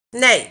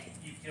Nate,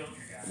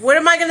 what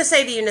am I going to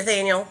say to you,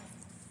 Nathaniel?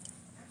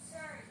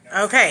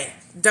 Okay,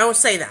 don't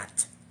say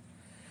that.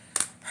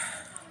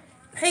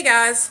 Hey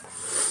guys,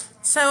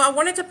 so I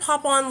wanted to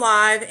pop on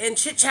live and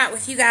chit chat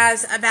with you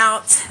guys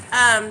about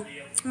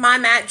my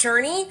mat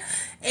journey,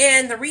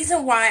 and the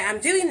reason why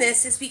I'm doing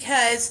this is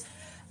because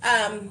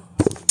I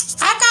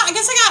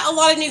guess I got a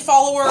lot of new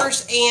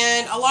followers,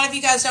 and a lot of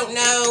you guys don't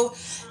know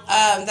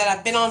that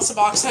I've been on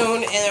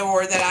Suboxone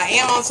or that I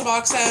am on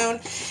Suboxone,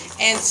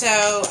 and so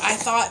I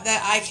thought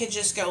that I could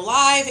just go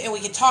live and we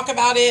could talk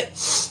about it,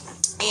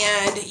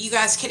 and you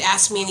guys could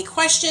ask me any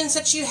questions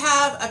that you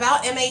have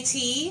about MAT,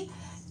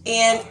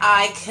 and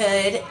I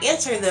could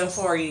answer them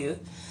for you.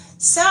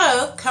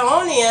 So come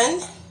on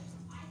in.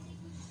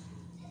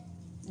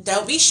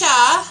 Don't be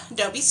shy.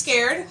 Don't be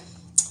scared.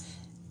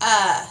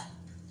 My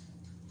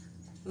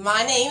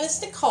name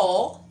is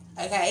Nicole,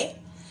 okay?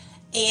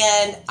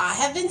 And I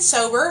have been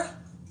sober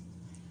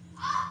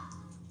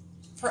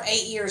for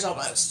 8 years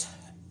almost.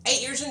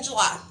 8 years in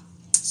July.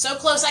 So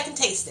close I can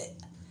taste it,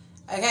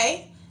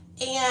 okay?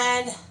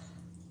 And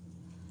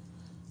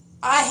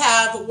I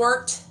have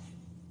worked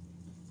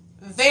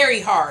very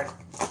hard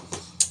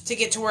to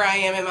get to where I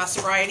am in my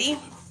sobriety.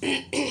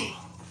 It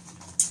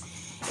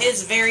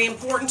is very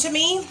important to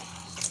me.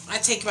 I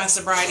take my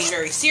sobriety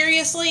very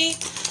seriously,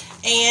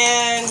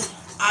 and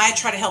I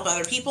try to help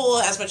other people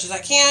as much as I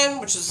can,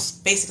 which is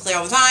basically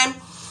all the time.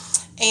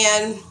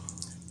 And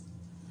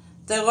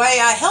the way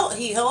I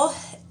heal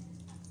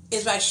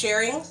is by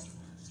sharing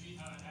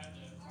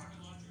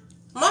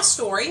my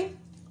story,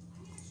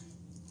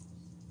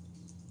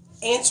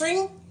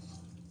 answering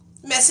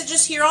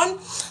messages here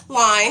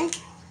online,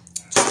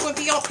 talking with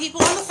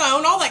people on the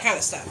phone, all that kind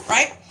of stuff,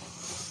 right?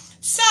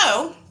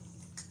 So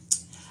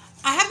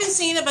I have been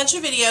seeing a bunch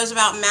of videos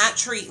about mat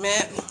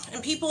treatment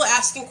and people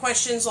asking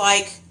questions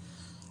like,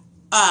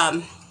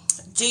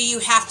 do you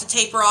have to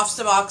taper off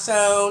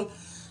Suboxone?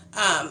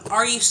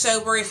 Are you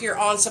sober if you're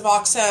on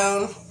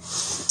Suboxone?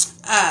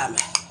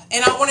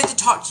 And I wanted to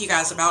talk to you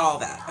guys about all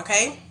that,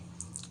 okay?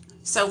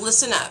 So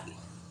listen up.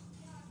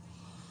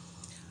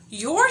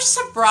 Your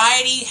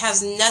sobriety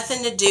has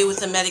nothing to do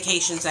with the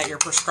medications that you're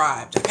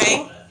prescribed,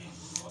 okay?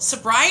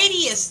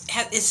 Sobriety is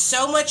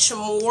so much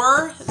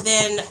more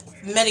than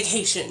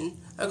medication,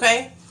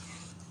 okay?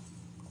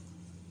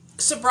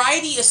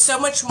 Sobriety is so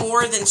much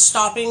more than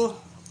stopping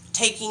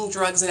taking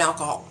drugs and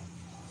alcohol.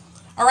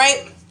 All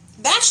right?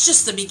 That's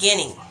just the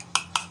beginning.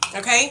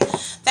 Okay?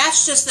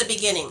 That's just the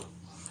beginning.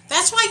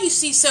 That's why you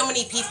see so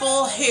many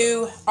people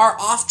who are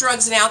off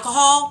drugs and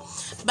alcohol,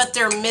 but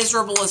they're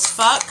miserable as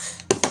fuck.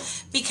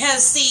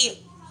 Because,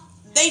 see,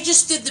 they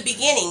just did the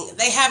beginning.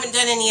 They haven't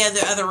done any of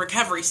the other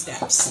recovery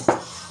steps.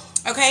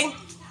 Okay?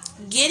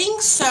 Getting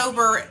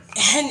sober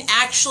and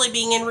actually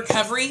being in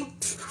recovery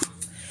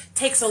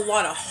takes a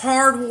lot of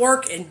hard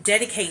work and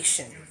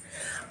dedication.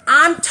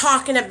 I'm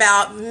talking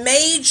about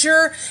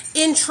major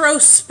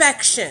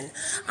introspection.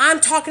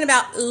 I'm talking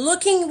about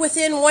looking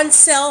within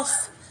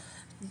oneself,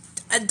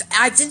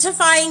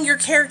 identifying your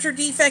character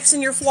defects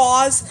and your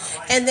flaws,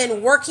 and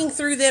then working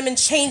through them and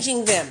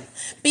changing them.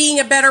 Being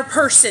a better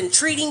person,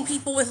 treating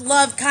people with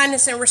love,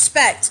 kindness, and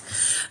respect.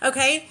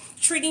 Okay?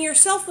 Treating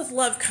yourself with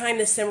love,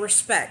 kindness, and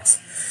respect.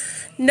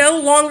 No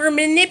longer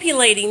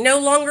manipulating, no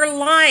longer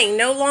lying,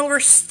 no longer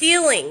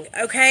stealing,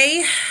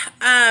 okay?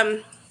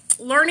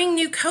 Learning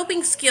new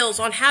coping skills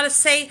on how to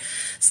stay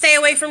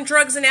away from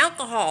drugs and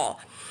alcohol.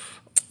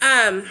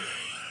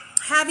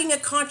 Having a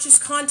conscious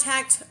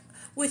contact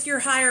with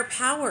your higher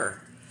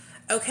power,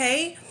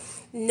 okay?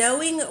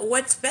 Knowing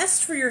what's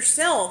best for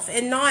yourself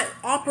and not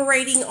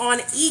operating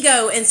on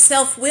ego and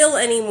self-will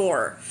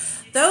anymore.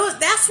 Though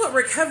that's what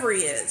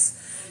recovery is.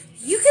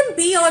 You can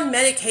be on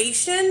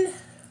medication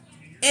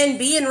and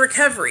be in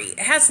recovery. It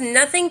has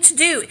nothing to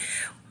do.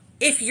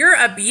 If you're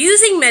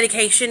abusing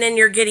medication and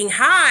you're getting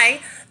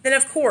high, then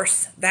of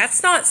course,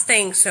 that's not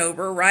staying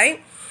sober,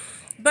 right?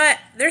 But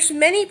there's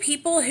many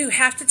people who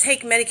have to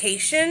take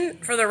medication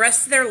for the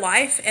rest of their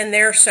life and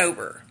they're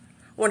sober.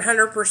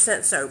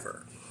 100%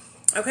 sober.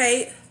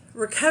 Okay?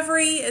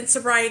 Recovery and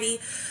sobriety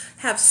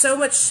have so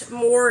much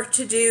more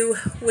to do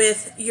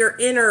with your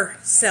inner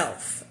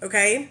self,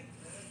 okay?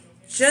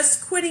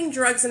 Just quitting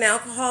drugs and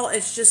alcohol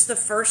is just the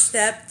first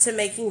step to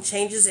making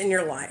changes in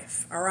your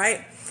life, all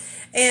right?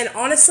 And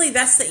honestly,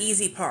 that's the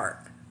easy part.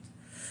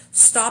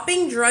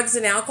 Stopping drugs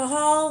and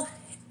alcohol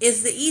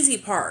is the easy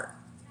part.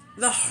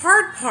 The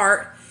hard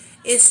part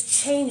is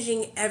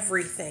changing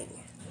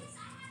everything.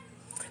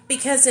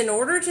 Because in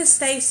order to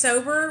stay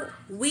sober,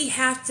 we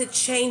have to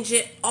change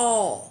it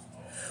all.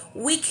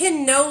 We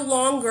can no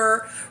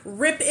longer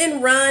rip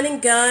and run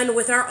and gun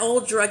with our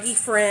old druggy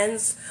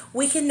friends.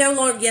 We can no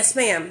longer, yes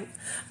ma'am,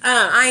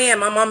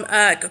 I'm on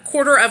a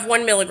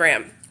 1/4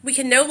 milligram. We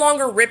can no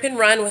longer rip and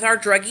run with our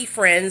druggy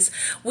friends.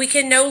 We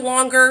can no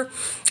longer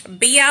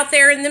be out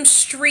there in them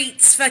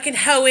streets fucking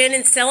hoeing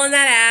and selling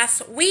that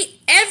ass.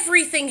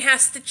 Everything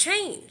has to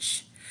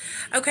change.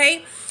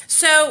 Okay?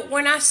 So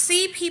when I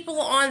see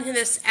people on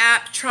this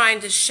app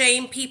trying to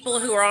shame people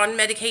who are on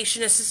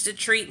medication-assisted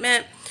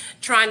treatment,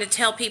 trying to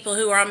tell people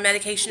who are on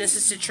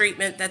medication-assisted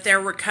treatment that their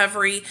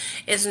recovery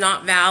is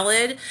not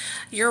valid,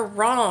 you're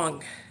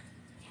wrong.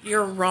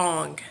 You're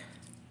wrong.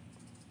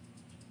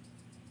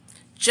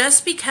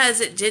 Just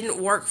because it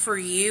didn't work for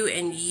you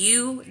and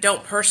you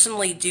don't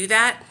personally do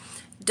that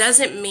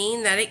doesn't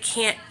mean that it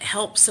can't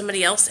help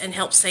somebody else and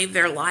help save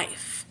their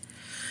life.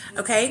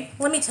 Okay,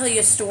 let me tell you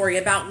a story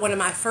about one of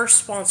my first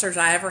sponsors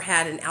I ever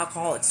had in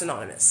Alcoholics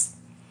Anonymous.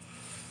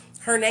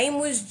 Her name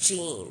was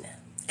Jean,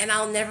 and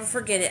I'll never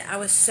forget it. I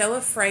was so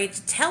afraid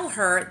to tell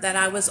her that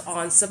I was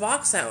on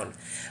Suboxone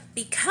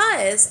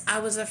because I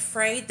was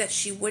afraid that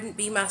she wouldn't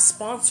be my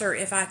sponsor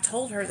if I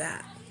told her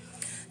that.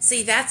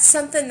 See, that's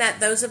something that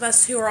those of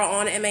us who are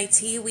on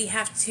MAT, we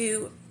have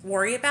to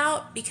worry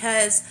about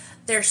because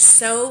there's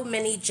so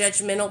many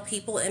judgmental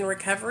people in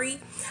recovery,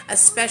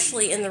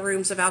 especially in the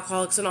rooms of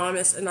Alcoholics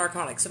Anonymous and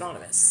Narcotics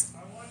Anonymous.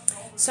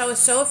 So I was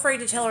so afraid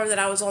to tell her that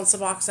I was on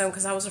Suboxone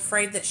because I was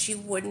afraid that she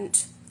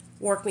wouldn't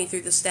work me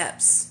through the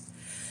steps.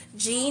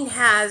 Jean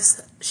had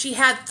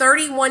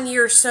 31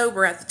 years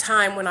sober at the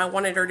time when I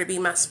wanted her to be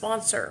my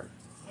sponsor.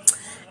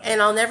 And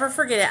I'll never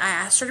forget it. I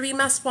asked her to be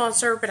my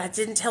sponsor, but I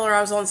didn't tell her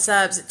I was on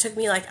subs. It took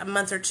me like a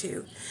month or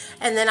two.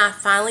 And then I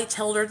finally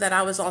told her that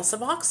I was on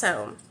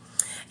Suboxone.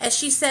 And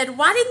she said,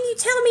 "Why didn't you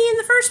tell me in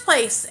the first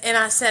place?" And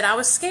I said, "I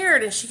was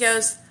scared." And she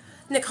goes,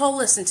 "Nicole,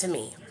 listen to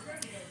me."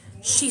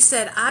 She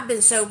said, "I've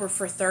been sober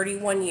for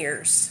 31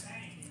 years.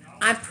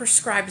 I'm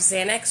prescribed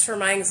Xanax for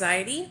my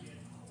anxiety.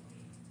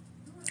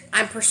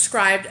 I'm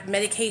prescribed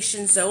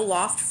medication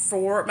Zoloft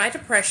for my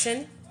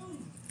depression.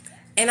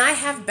 And I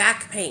have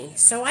back pain,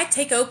 so I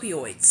take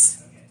opioids.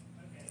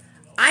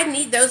 I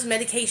need those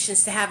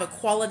medications to have a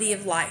quality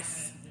of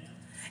life."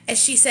 And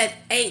she said,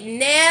 "Ain't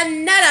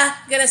nada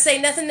gonna say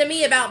nothing to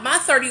me about my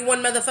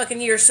 31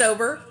 motherfucking years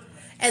sober."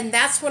 And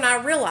that's when I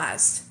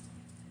realized,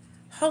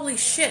 holy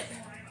shit.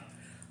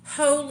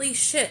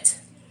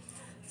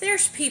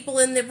 There's people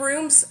in the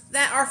rooms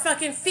that are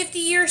fucking 50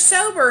 years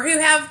sober who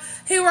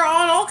are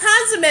on all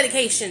kinds of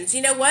medications.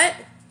 You know what?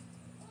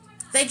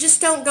 They just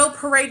don't go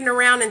parading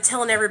around and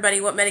telling everybody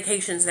what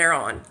medications they're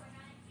on.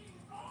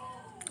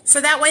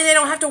 So that way they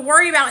don't have to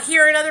worry about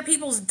hearing other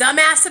people's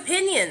dumbass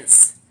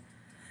opinions.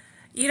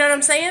 You know what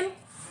I'm saying?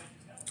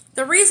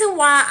 The reason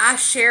why I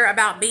share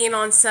about being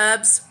on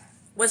subs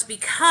was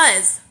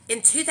because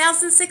in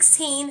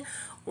 2016,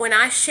 when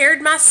I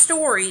shared my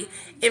story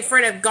in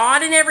front of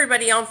God and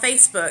everybody on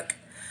Facebook,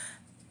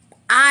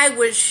 I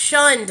was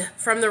shunned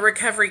from the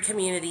recovery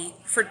community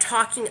for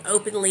talking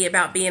openly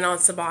about being on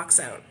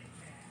Suboxone.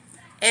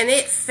 And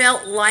it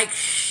felt like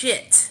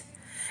shit.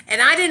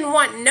 And I didn't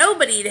want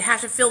nobody to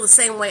have to feel the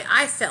same way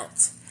I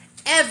felt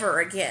ever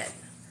again.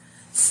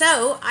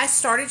 So I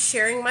started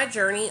sharing my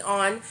journey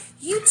on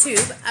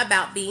YouTube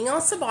about being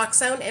on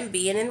Suboxone and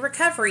being in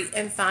recovery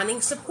and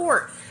finding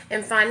support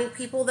and finding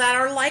people that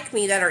are like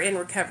me that are in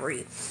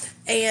recovery.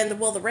 And,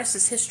 well, the rest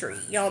is history.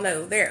 Y'all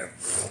know there.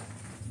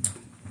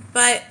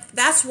 But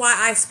that's why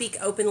I speak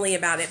openly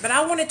about it. But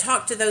I want to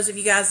talk to those of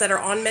you guys that are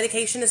on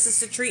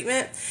medication-assisted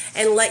treatment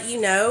and let you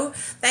know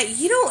that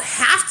you don't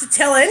have to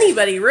tell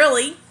anybody,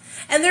 really.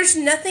 And there's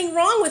nothing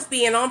wrong with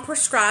being on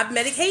prescribed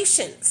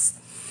medications.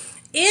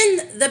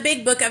 In the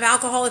big book of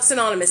Alcoholics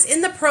Anonymous,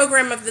 in the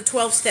program of the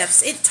 12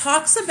 steps, it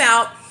talks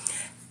about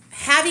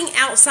having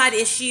outside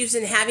issues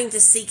and having to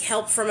seek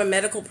help from a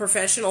medical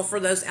professional for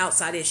those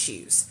outside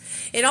issues.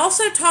 It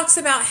also talks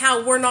about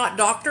how we're not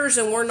doctors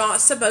and we're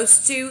not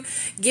supposed to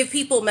give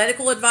people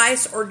medical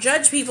advice or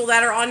judge people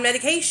that are on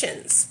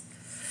medications.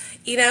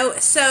 You know,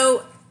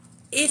 so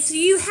if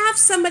you have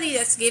somebody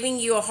that's giving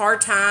you a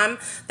hard time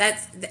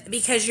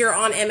because you're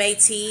on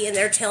MAT and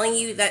they're telling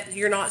you that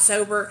you're not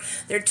sober,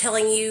 they're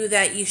telling you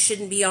that you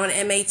shouldn't be on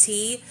MAT,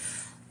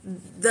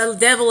 the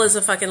devil is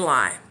a fucking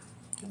lie.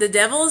 The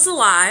devil is a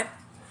lie.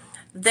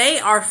 They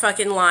are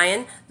fucking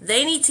lying.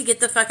 They need to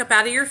get the fuck up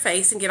out of your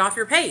face and get off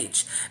your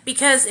page.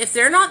 Because if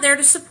they're not there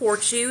to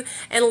support you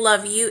and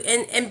love you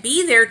and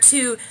be there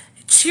to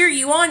cheer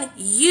you on,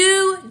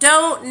 you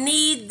don't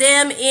need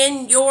them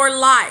in your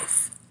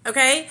life.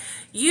 Okay?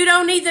 You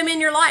don't need them in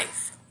your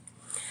life.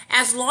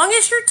 As long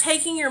as you're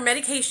taking your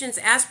medications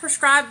as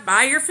prescribed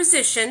by your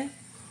physician,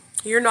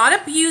 you're not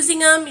abusing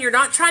them, you're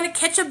not trying to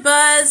catch a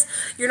buzz,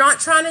 you're not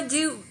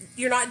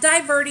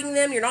diverting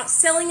them, you're not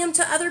selling them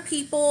to other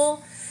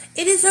people.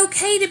 It is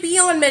okay to be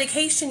on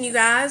medication, you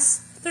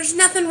guys. There's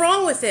nothing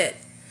wrong with it.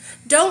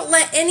 Don't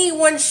let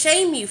anyone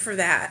shame you for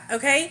that,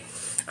 okay?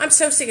 I'm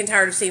so sick and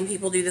tired of seeing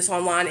people do this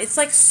online. It's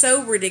like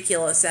so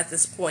ridiculous at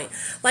this point.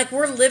 Like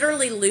we're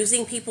literally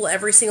losing people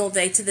every single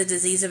day to the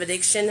disease of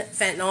addiction,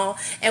 fentanyl,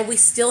 and we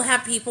still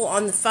have people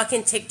on the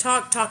fucking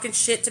TikTok talking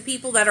shit to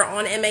people that are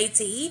on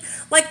MAT.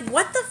 Like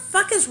what the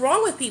fuck is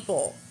wrong with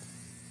people?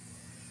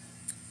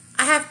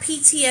 I have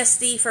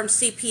PTSD from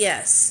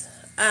CPS,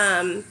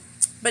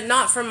 but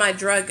not from my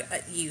drug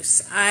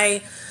use.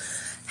 I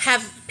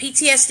have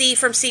PTSD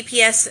from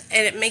CPS,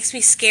 and it makes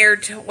me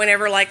scared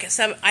whenever I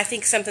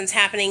think something's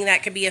happening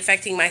that could be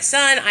affecting my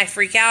son. I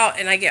freak out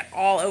and I get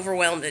all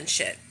overwhelmed and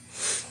shit.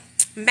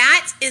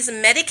 MAT is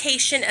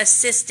medication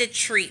assisted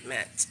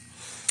treatment.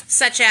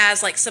 such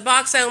as like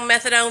Suboxone,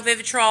 Methadone,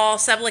 Vivitrol,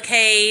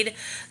 Sublocade,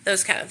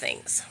 those kind of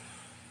things.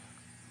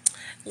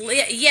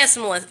 Yes,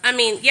 Melissa.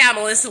 Yeah,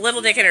 Melissa,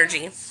 Little Dick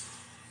Energy.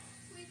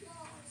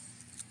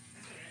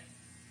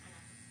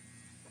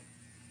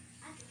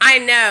 I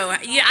know.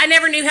 Yeah, I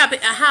never knew how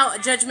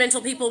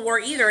judgmental people were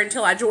either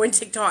until I joined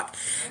TikTok.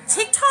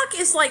 TikTok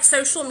is like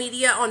social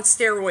media on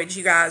steroids,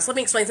 you guys. Let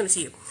me explain something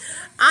to you.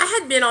 I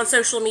had been on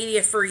social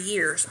media for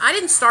years. I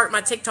didn't start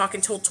my TikTok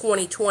until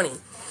 2020.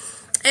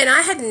 And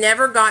I had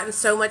never gotten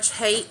so much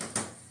hate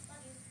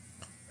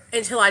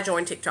until I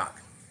joined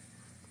TikTok.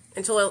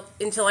 Until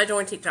I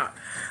joined TikTok.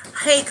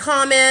 Hate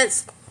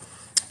comments,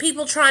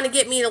 people trying to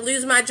get me to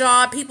lose my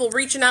job, people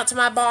reaching out to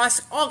my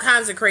boss, all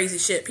kinds of crazy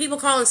shit. People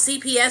calling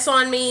CPS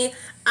on me.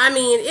 I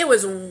mean, it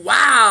was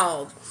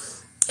wild.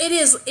 It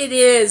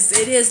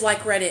is like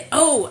Reddit.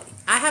 Oh,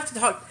 I have to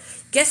talk.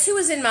 Guess who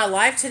was in my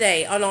live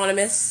today,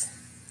 Anonymous?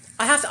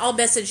 I'll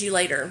message you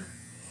later.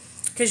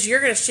 Because you're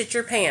going to shit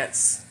your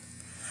pants.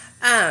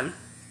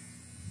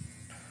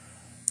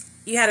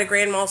 You had a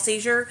grand mal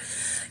seizure.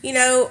 You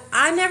know,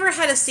 I never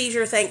had a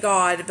seizure, thank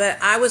God, but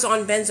I was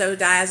on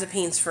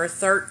benzodiazepines for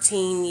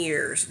 13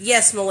 years.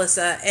 Yes,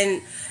 Melissa,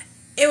 and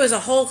it was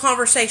a whole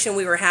conversation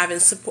we were having.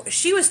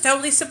 She was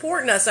totally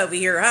supporting us over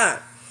here, huh?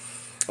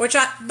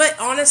 But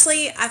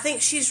honestly, I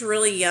think she's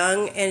really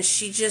young, and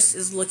she just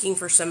is looking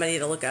for somebody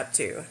to look up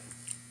to.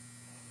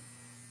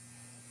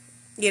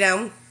 You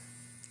know?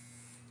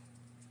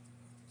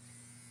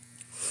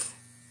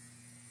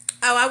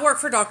 Oh, I work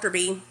for Dr.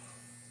 B.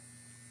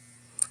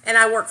 And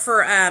I work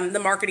for the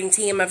marketing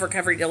team of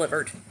Recovery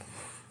Delivered.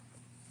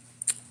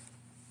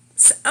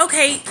 So,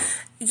 okay,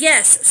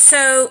 yes.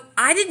 So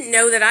I didn't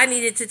know that I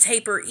needed to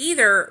taper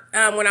either.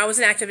 When I was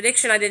in active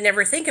addiction, I didn't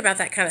ever think about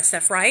that kind of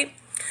stuff, right?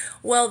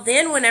 Well,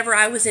 then whenever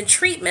I was in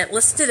treatment,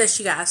 listen to this,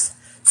 you guys.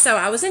 So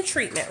I was in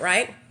treatment,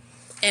 right?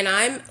 And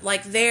I'm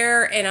like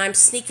there, and I'm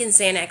sneaking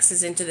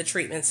Xanaxes into the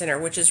treatment center,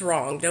 which is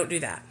wrong. Don't do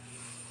that.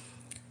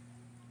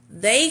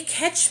 They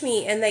catch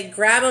me, and they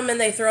grab them, and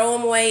they throw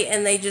them away,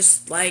 and they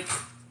just like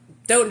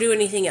don't do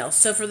anything else.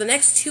 So for the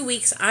next 2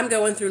 weeks, I'm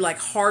going through like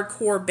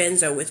hardcore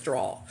benzo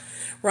withdrawal,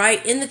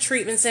 right? In the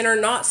treatment center,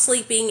 not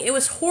sleeping. It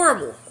was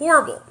horrible,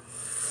 horrible.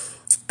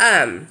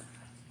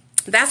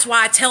 That's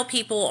why I tell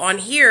people on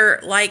here,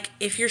 like,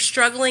 if you're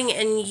struggling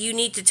and you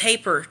need to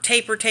taper,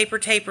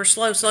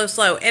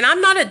 slow. And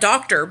I'm not a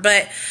doctor,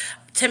 but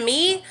to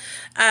me,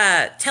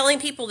 telling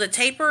people to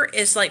taper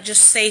is like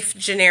just safe,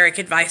 generic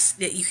advice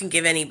that you can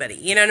give anybody.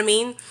 You know what I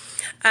mean?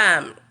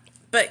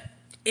 But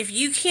if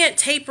you can't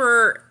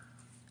taper,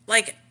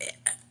 like,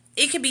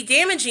 it could be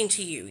damaging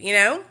to you, you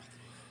know?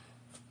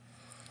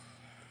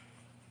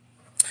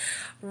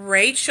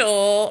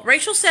 Rachel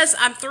says,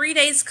 I'm 3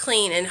 days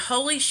clean, and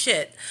holy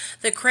shit,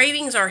 the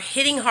cravings are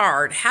hitting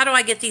hard. How do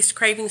I get these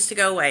cravings to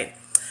go away?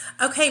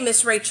 Okay,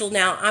 Miss Rachel,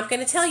 now, I'm going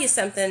to tell you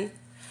something.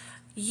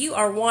 You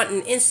are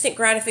wanting instant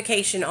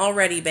gratification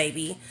already,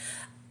 baby.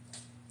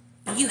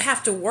 You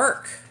have to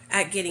work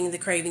at getting the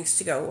cravings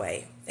to go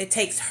away. It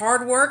takes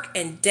hard work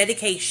and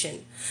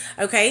dedication,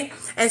 okay?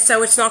 And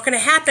so it's not going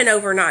to happen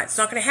overnight. It's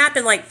not going to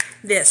happen like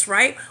this,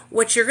 right?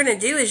 What you're going to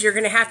do is you're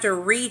going to have to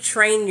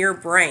retrain your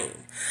brain.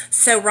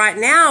 So right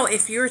now,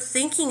 if you're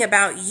thinking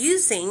about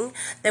using,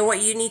 then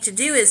what you need to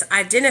do is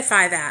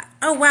identify that.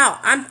 Oh, wow,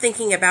 I'm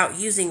thinking about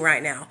using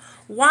right now.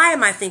 Why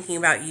am I thinking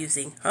about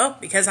using? Oh,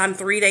 because I'm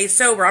 3 days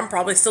sober. I'm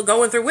probably still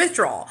going through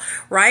withdrawal,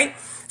 right?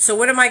 So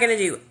what am I going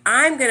to do?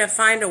 I'm going to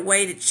find a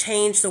way to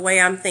change the way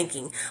I'm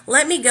thinking.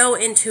 Let me go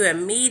into a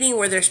meeting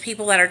where there's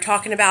people that are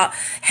talking about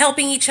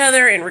helping each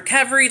other in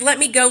recovery. Let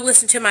me go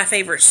listen to my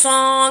favorite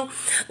song.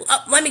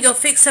 Let me go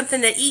fix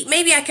something to eat.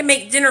 Maybe I can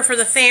make dinner for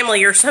the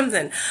family or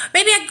something.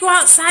 Maybe I can go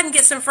outside and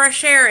get some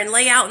fresh air and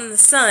lay out in the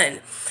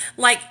sun.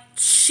 Like,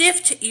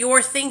 shift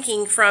your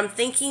thinking from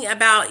thinking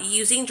about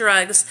using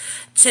drugs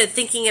to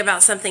thinking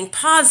about something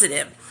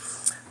positive.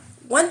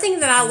 One thing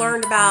that I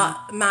learned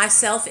about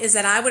myself is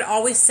that I would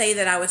always say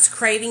that I was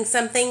craving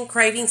something.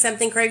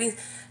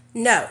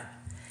 No,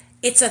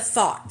 it's a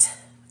thought,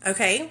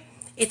 okay?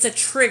 It's a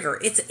trigger.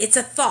 It's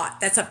a thought.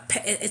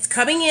 It's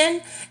coming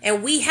in,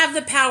 and we have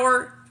the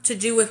power to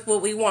do with what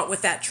we want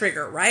with that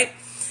trigger, right?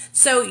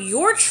 So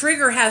your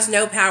trigger has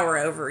no power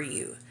over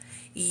you.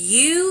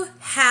 You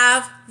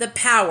have the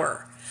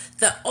power.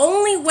 The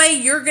only way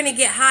you're going to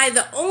get high,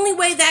 the only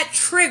way that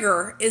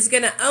trigger is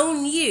going to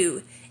own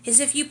you is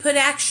if you put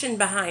action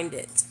behind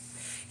it.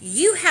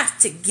 You have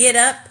to get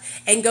up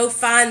and go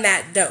find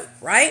that dope,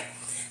 right?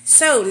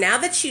 So now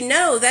that you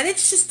know that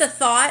it's just a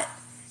thought,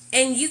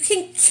 and you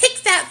can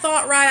kick that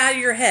thought right out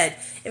of your head.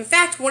 In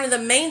fact, one of the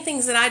main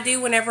things that I do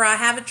whenever I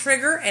have a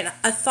trigger and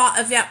a thought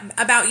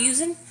about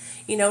using,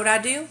 you know what I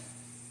do?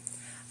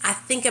 I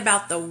think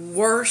about the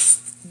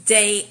worst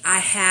day I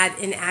had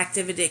in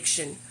active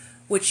addiction.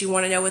 Which, you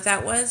want to know what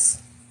that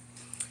was?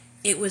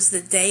 It was the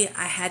day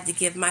I had to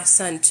give my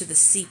son to the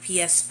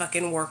CPS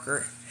fucking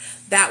worker.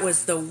 That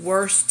was the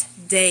worst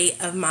day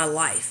of my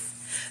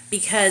life.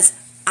 Because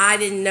I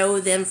didn't know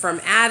them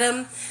from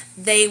Adam.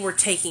 They were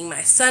taking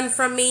my son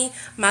from me.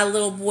 My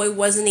little boy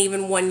wasn't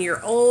even 1 year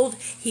old.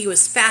 He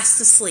was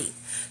fast asleep.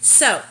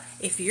 So,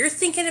 if you're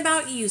thinking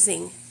about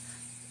using,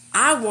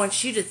 I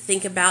want you to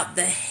think about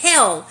the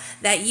hell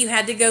that you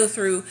had to go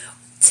through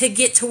to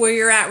get to where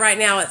you're at right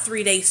now at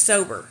 3 days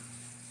sober.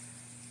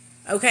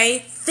 Okay?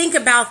 Think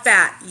about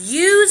that.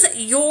 Use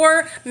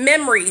your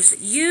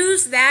memories.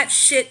 Use that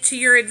shit to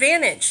your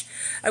advantage.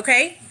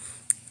 Okay?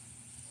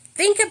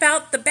 Think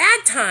about the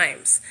bad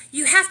times.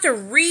 You have to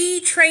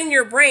retrain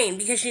your brain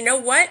because you know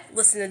what?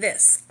 Listen to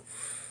this.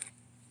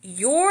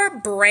 Your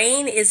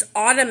brain is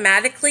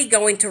automatically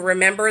going to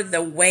remember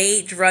the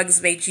way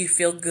drugs made you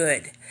feel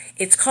good.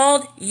 It's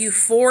called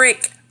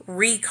euphoric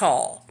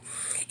recall.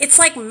 It's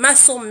like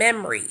muscle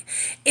memory.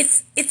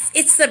 It's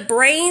the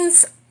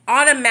brain's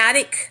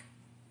automatic.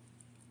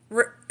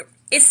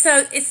 It's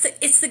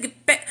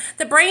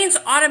the brain's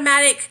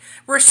automatic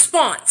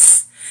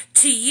response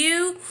to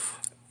you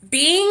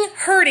being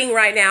hurting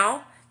right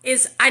now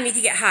is I need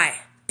to get high.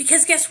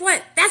 Because guess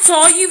what? That's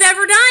all you've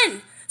ever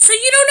done. So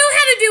you don't know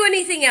how to do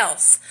anything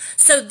else.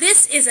 So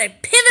this is a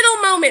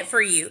pivotal moment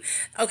for you.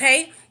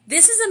 Okay?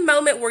 This is a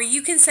moment where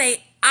you can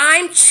say,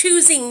 I'm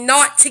choosing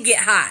not to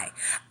get high.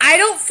 I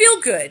don't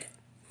feel good,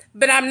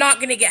 but I'm not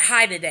going to get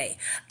high today.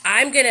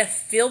 I'm going to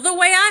feel the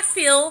way I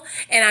feel,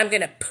 and I'm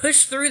going to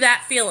push through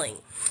that feeling.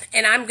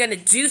 And I'm going to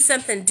do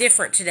something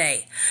different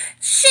today.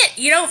 Shit,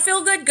 you don't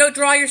feel good? Go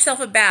draw yourself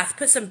a bath.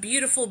 Put some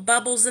beautiful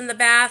bubbles in the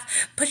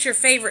bath. Put your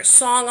favorite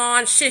song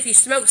on. Shit, if you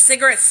smoke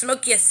cigarettes,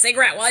 smoke you a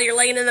cigarette while you're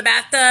laying in the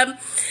bathtub.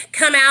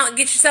 Come out and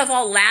get yourself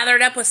all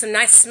lathered up with some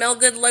nice smell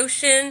good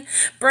lotion.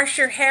 Brush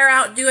your hair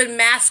out. Do a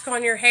mask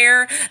on your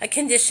hair. A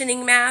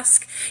conditioning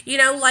mask. You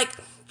know, like,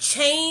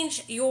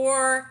 change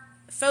your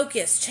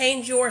focus.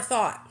 Change your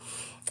thought.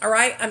 All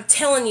right? I'm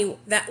telling you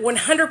that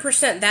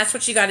 100% that's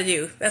what you got to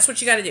do. That's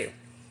what you got to do.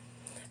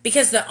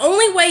 Because the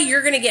only way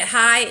you're going to get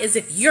high is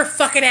if your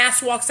fucking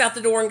ass walks out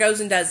the door and goes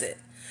and does it.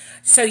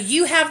 So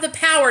you have the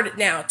power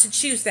now to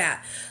choose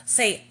that.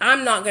 Say,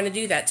 I'm not going to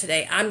do that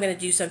today. I'm going to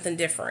do something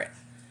different.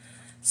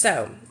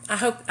 So I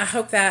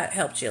hope that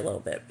helped you a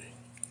little bit.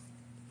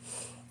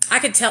 I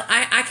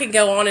could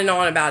go on and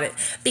on about it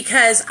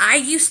because I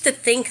used to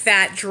think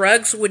that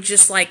drugs would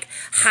just like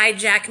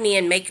hijack me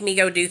and make me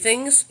go do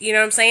things. You know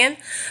what I'm saying?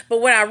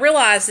 But what I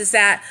realized is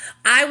that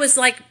I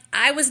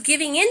was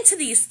giving into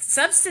these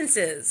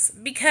substances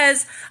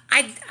because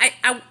I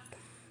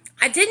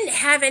didn't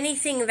have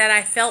anything that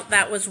I felt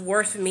that was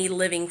worth me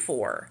living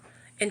for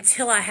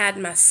until I had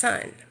my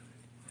son.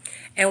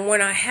 And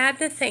when I had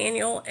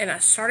Nathaniel and I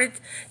started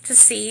to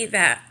see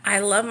that I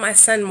love my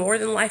son more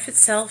than life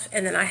itself,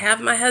 and then I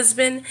have my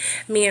husband,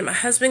 me and my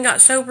husband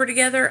got sober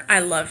together.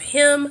 I love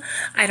him.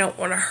 I don't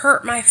want to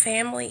hurt my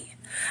family.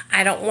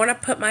 I don't want to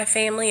put my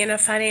family in a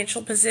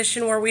financial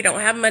position where we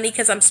don't have money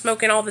because I'm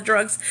smoking all the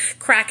drugs,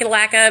 crack and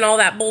lacquer and all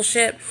that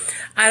bullshit.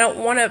 I don't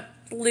want to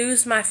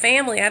lose my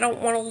family. I don't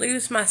want to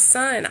lose my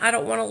son. I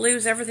don't want to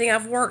lose everything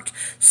I've worked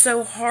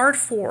so hard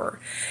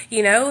for,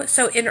 you know?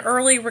 So in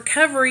early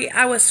recovery,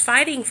 I was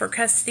fighting for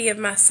custody of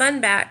my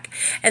son back,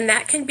 and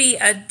that can be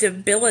a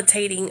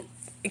debilitating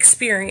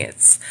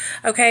experience,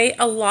 okay?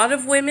 A lot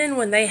of women,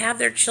 when they have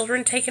their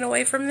children taken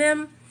away from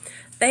them,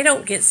 they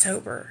don't get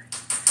sober.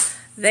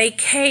 They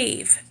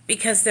cave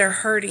because they're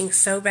hurting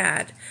so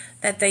bad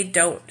that they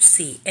don't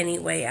see any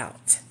way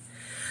out.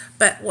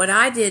 But what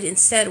I did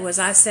instead was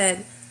I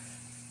said,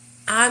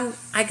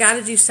 I got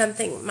to do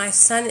something. My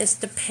son is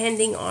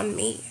depending on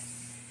me.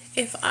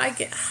 If I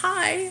get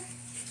high,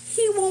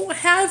 he won't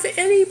have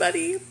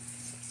anybody.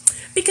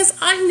 Because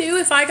I knew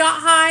if I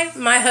got high,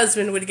 my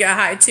husband would get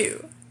high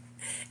too.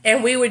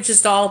 And we would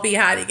just all be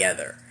high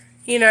together,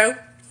 you know?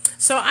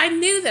 So I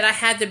knew that I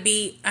had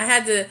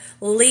to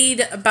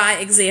lead by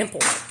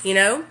example, you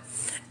know?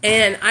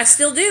 And I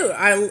still do.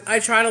 I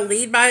try to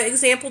lead by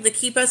example to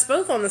keep us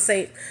both on the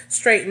same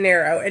straight and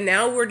narrow. And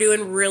now we're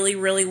doing really,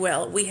 really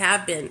well. We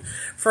have been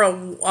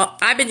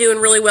I've been doing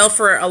really well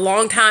for a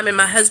long time, and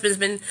my husband's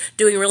been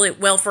doing really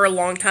well for a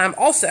long time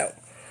also.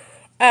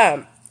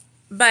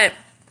 But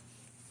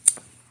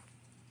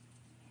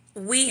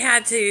we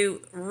had to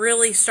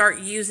really start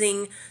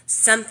using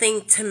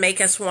something to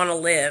make us want to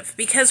live.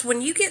 Because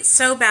when you get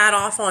so bad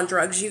off on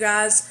drugs, you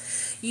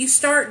guys, you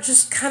start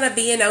just kind of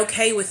being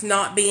okay with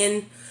not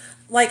being...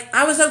 Like,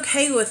 I was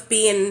okay with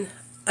being,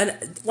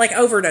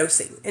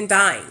 overdosing and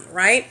dying,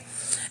 right?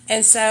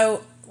 And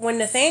so, when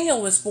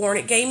Nathaniel was born,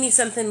 it gave me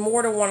something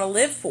more to want to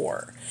live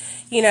for,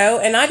 you know?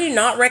 And I do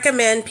not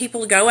recommend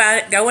people going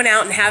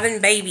out and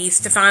having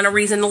babies to find a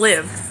reason to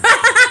live.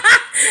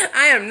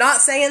 I am not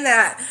saying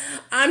that.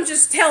 I'm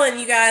just telling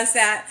you guys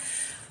that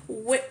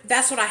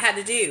that's what I had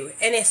to do.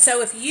 And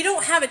so, if you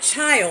don't have a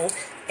child...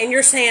 And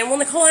you're saying, well,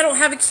 Nicole, I don't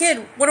have a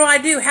kid. What do I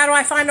do? How do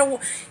I find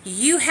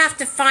You have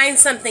to find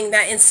something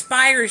that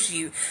inspires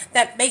you,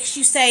 that makes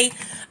you say,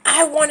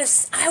 I want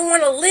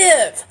to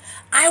live.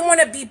 I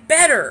want to be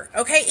better,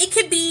 okay? It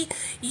could be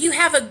you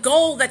have a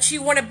goal that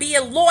you want to be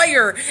a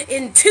lawyer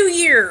in 2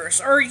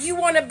 years, or you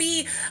want to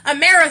be a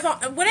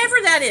marathon, whatever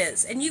that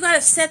is. And you got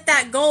to set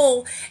that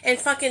goal and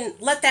fucking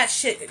let that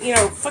shit, you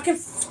know, fucking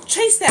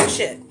chase that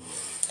shit.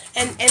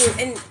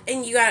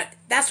 And you got,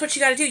 that's what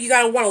you got to do. You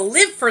got to want to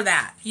live for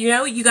that, you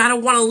know? You got to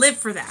want to live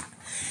for that.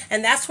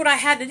 And that's what I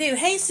had to do.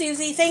 Hey,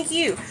 Susie, thank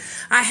you.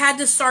 I had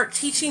to start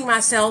teaching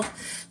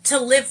myself to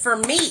live for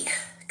me.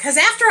 Because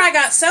after I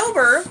got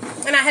sober,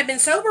 and I had been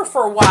sober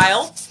for a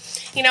while,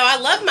 you know, I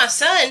love my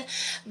son,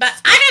 but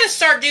I got to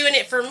start doing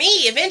it for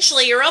me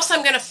eventually, or else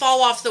I'm going to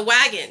fall off the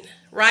wagon,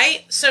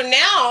 right? So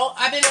now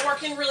I've been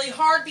working really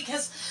hard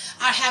because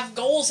I have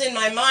goals in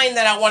my mind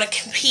that I want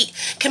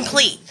to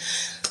complete.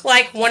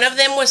 Like, one of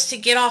them was to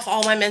get off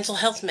all my mental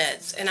health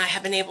meds, and I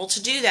have been able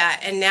to do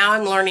that. And now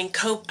I'm learning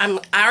I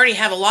already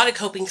have a lot of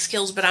coping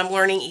skills, but I'm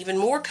learning even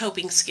more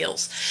coping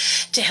skills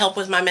to help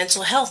with my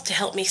mental health, to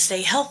help me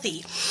stay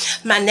healthy.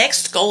 My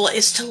next goal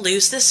is to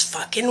lose this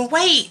fucking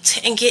weight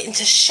and get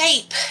into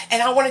shape.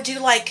 And I want to do,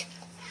 like,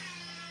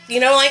 you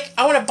know, like,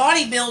 I want to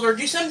bodybuild or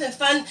do something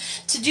fun,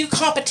 to do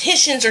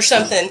competitions or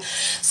something.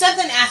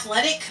 Something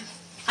athletic.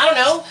 I don't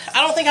know.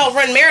 I don't think I'll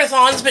run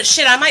marathons, but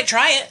shit, I might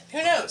try it.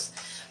 Who knows?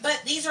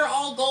 But these are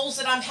all goals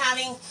that I'm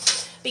having,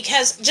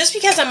 because just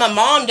because I'm a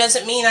mom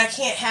doesn't mean I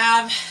can't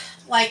have,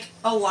 like,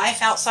 a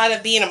life outside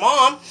of being a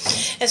mom.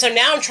 And so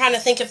now I'm trying to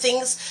think of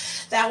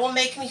things that will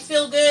make me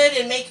feel good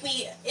and make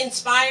me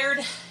inspired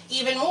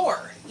even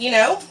more, you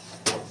know?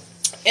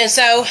 And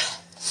so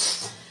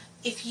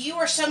if you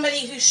are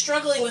somebody who's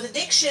struggling with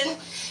addiction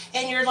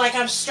and you're like,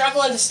 I'm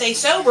struggling to stay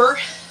sober,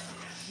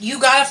 you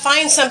got to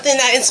find something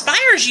that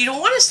inspires you to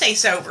want to stay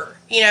sober,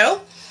 you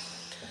know?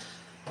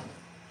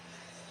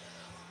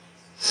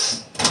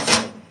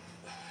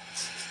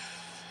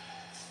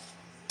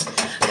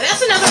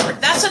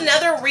 That's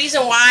another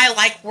reason why I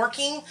like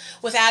working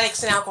with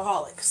addicts and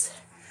alcoholics.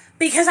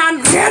 Because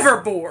I'm never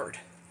bored.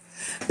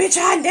 Bitch,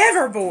 I'm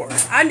never bored.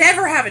 I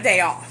never have a day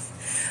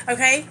off.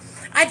 Okay?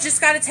 I just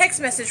got a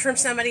text message from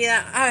somebody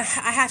that I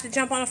have to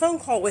jump on a phone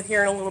call with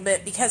here in a little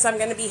bit, because I'm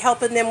going to be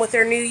helping them with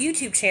their new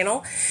YouTube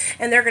channel.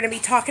 And they're going to be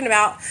talking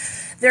about,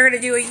 they're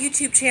going to do a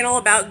YouTube channel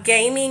about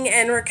gaming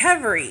and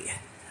recovery.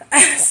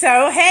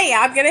 So, hey,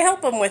 I'm going to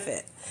help them with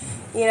it.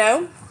 You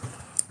know?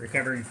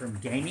 Recovering from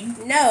gaming?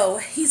 No,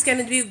 he's going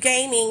to do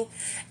gaming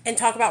and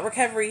talk about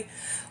recovery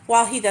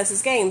while he does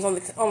his games on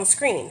the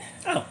screen.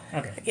 Oh,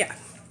 okay. Yeah.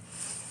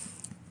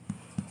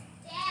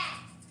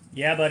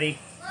 Yeah, buddy.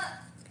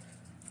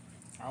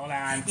 Hold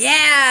on.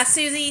 Yeah,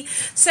 Susie.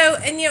 So,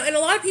 and you know, and a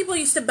lot of people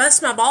used to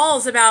bust my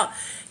balls about,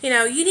 you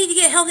know, you need to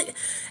get healthy.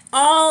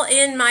 All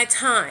in my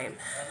time.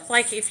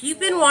 Like, if you've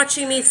been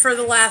watching me for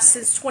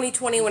since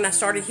 2020 when I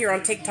started here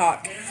on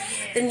TikTok,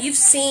 then you've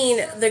seen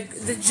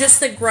just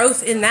the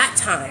growth in that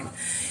time.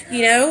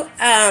 You know,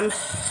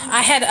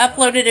 I had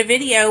uploaded a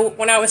video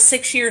when I was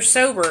 6 years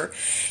sober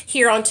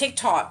here on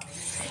TikTok.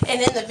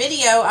 And in the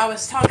video, I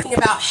was talking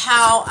about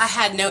how I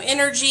had no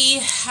energy,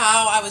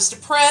 how I was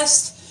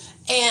depressed.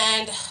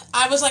 And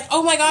I was like,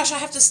 oh my gosh, I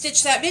have to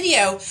stitch that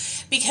video,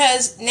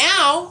 because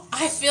now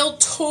I feel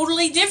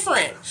totally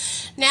different.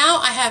 Now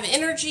I have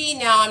energy.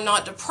 Now I'm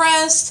not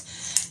depressed.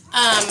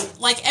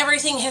 Like,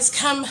 everything I've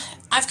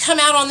come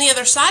out on the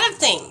other side of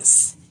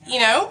things, you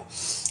know?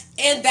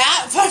 And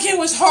that fucking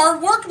was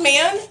hard work,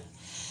 man.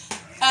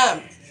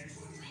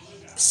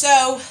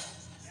 So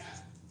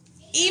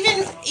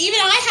even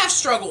I have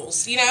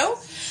struggles, you know?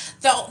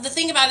 The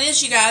thing about it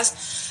is, you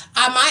guys,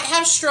 I might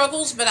have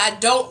struggles, but I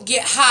don't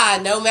get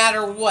high no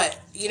matter what.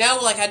 You know,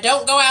 like, I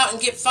don't go out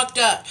and get fucked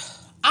up.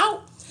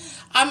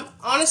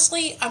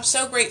 I'm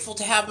so grateful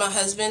to have my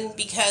husband,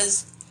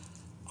 because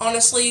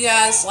honestly, you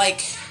guys,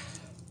 like,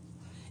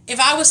 if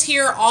I was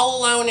here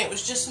all alone, it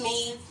was just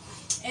me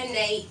and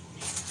Nate,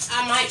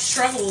 I might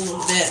struggle a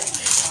little bit.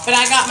 But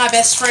I got my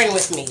best friend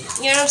with me.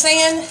 You know what I'm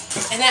saying?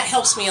 And that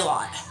helps me a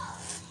lot.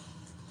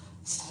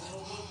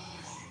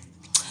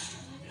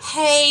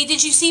 Hey,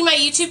 did you see my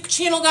YouTube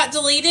channel got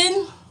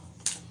deleted?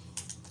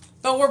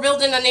 But we're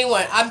building a new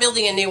one. I'm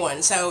building a new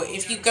one. So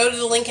if you go to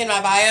the link in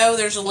my bio,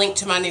 there's a link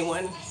to my new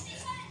one.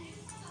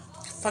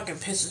 Fucking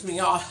pisses me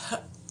off.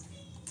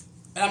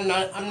 But I'm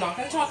not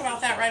going to talk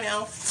about that right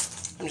now.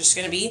 I'm just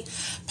going to be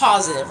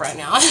positive right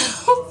now.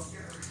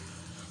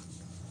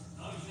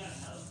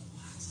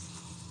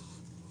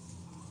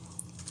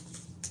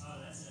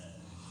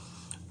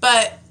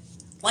 But,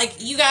 like,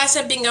 you guys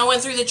have been going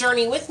through the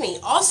journey with me.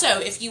 Also,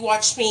 if you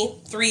watched me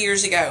 3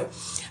 years ago,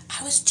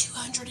 I was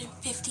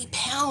 250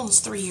 pounds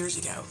 3 years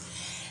ago.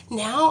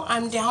 Now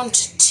I'm down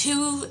to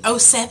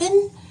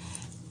 207.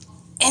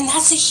 And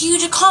that's a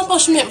huge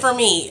accomplishment for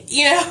me.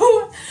 You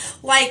know?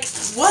 Like,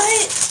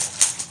 what?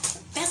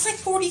 That's like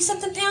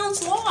 40-something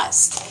pounds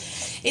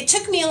lost. It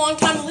took me a long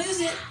time to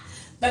lose it.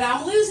 But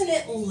I'm losing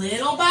it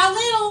little by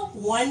little.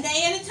 One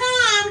day at a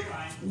time.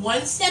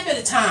 One step at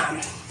a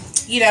time.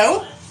 You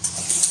know?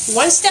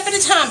 One step at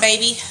a time,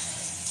 baby.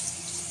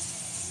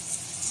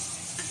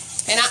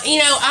 And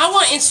I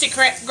want instant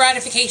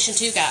gratification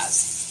too,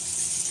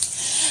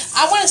 guys.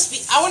 I want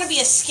to be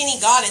a skinny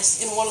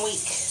goddess in 1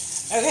 week.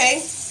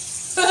 Okay?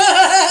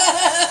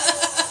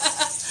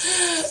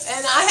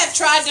 And I have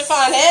tried to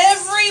find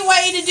every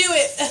way to do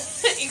it.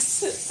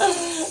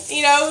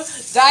 You know,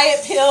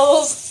 diet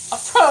pills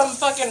from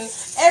fucking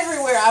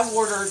everywhere I've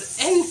ordered.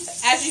 And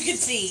as you can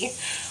see,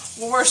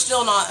 they're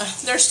still not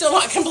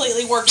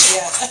completely working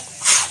yet.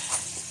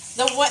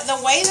 The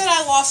way that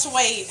I lost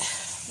weight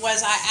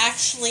was I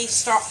actually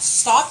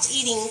stopped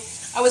eating.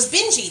 I was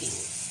binge eating.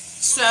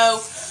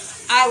 So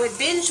I would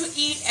binge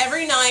eat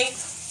every night.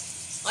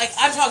 Like,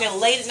 I'm talking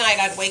late at night,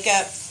 I'd wake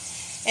up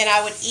and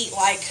I would eat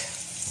like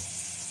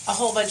a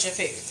whole bunch of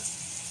food.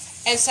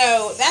 And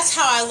so that's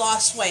how I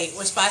lost weight,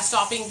 was by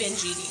stopping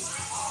binge eating.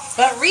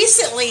 But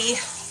recently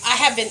I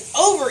have been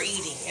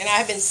overeating, and I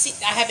have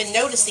been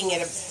noticing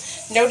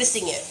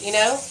it, you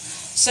know?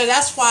 So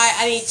that's why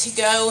I need to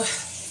go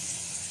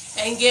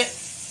and get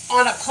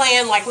on a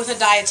plan, like with a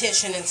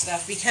dietitian and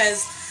stuff,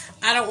 because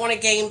I don't want to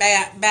gain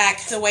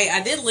back the weight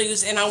I did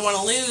lose, and I want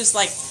to lose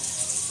like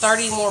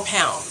 30 more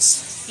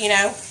pounds, you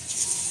know?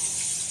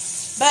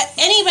 But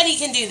anybody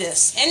can do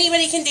this.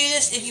 Anybody can do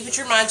this if you put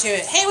your mind to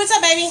it. Hey, what's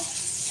up, baby?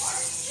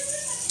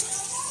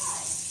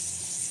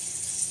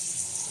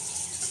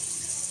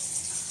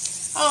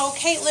 Oh,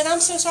 Caitlin, I'm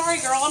so sorry,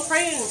 girl. I'm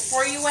praying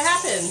for you. What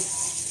happened?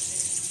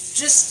 Is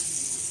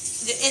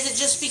it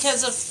just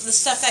because of the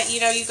stuff that, you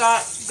know, you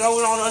got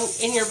going on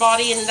in your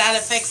body, and that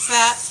affects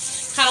that?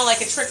 Kind of like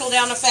a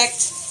trickle-down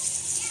effect?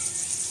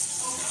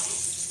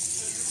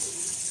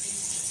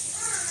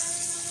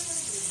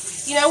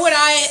 You know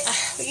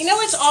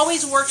what's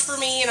always worked for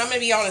me, and I'm going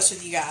to be honest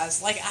with you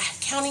guys, like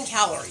counting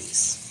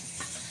calories.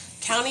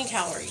 Counting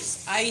calories.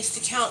 I used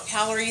to count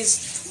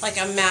calories like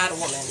a mad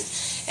woman,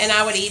 and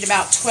I would eat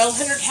about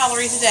 1,200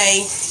 calories a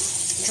day,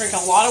 drink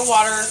a lot of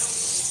water,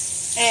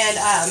 and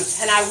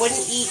I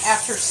wouldn't eat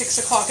after 6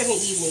 o'clock in the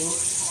evening,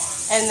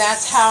 and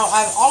that's how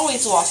I've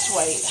always lost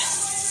weight.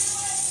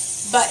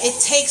 But it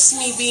takes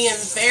me being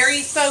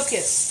very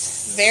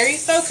focused,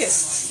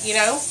 you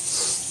know?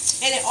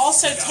 And it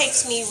also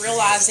takes me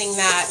realizing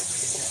that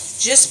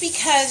just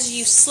because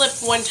you slip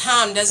one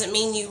time doesn't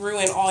mean you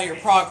ruin all your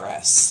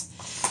progress.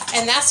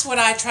 And that's what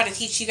I try to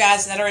teach you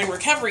guys that are in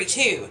recovery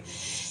too.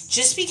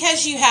 Just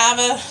because you have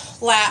a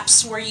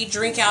lapse where you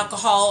drink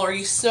alcohol or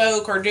you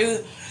smoke or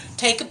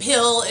take a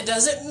pill, it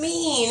doesn't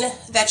mean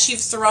that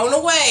you've thrown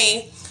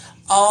away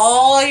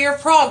all your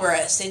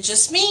progress. It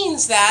just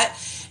means that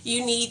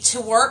you need to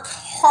work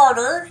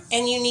harder,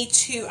 and you need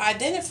to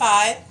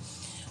identify.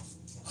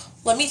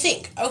 Let me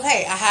think.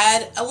 Okay, I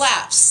had a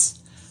lapse.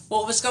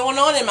 What was going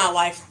on in my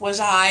life? Was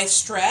I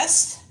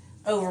stressed?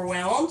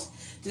 Overwhelmed?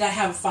 Did I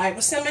have a fight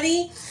with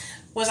somebody?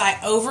 Was I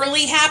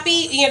overly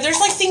happy? You know, there's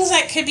like things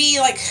that could be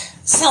like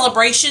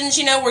celebrations,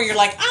 you know, where you're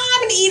like, I'm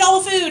going to eat all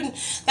the food, and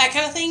that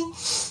kind of thing.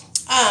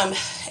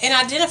 And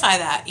identify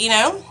that, you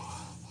know.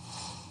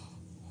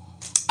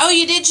 Oh,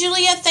 you did,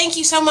 Julia? Thank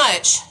you so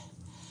much.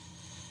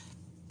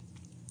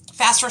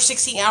 Fast for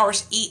 16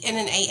 hours, eat in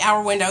an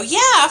 8-hour window. Yeah,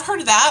 I've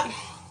heard of that.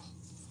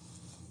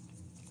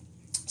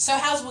 So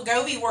how's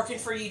Wegovy working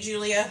for you,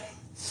 Julia?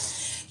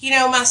 You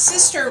know, my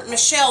sister,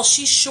 Michelle,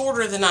 she's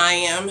shorter than I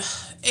am.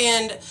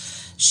 And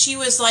she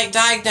was, like,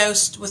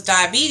 diagnosed with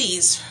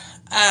diabetes,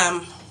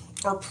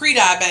 or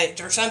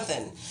pre-diabetic or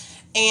something.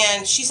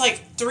 And she's,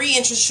 like, 3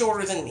 inches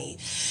shorter than me.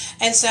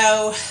 And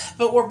so,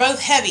 but we're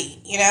both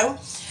heavy, you know?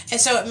 And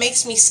so it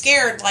makes me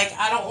scared, like,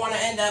 I don't want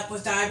to end up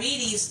with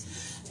diabetes.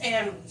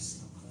 And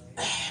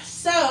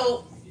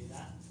so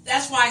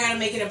that's why I got to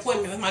make an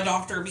appointment with my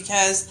doctor,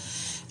 because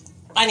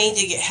I need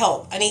to get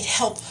help. I need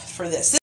help for this.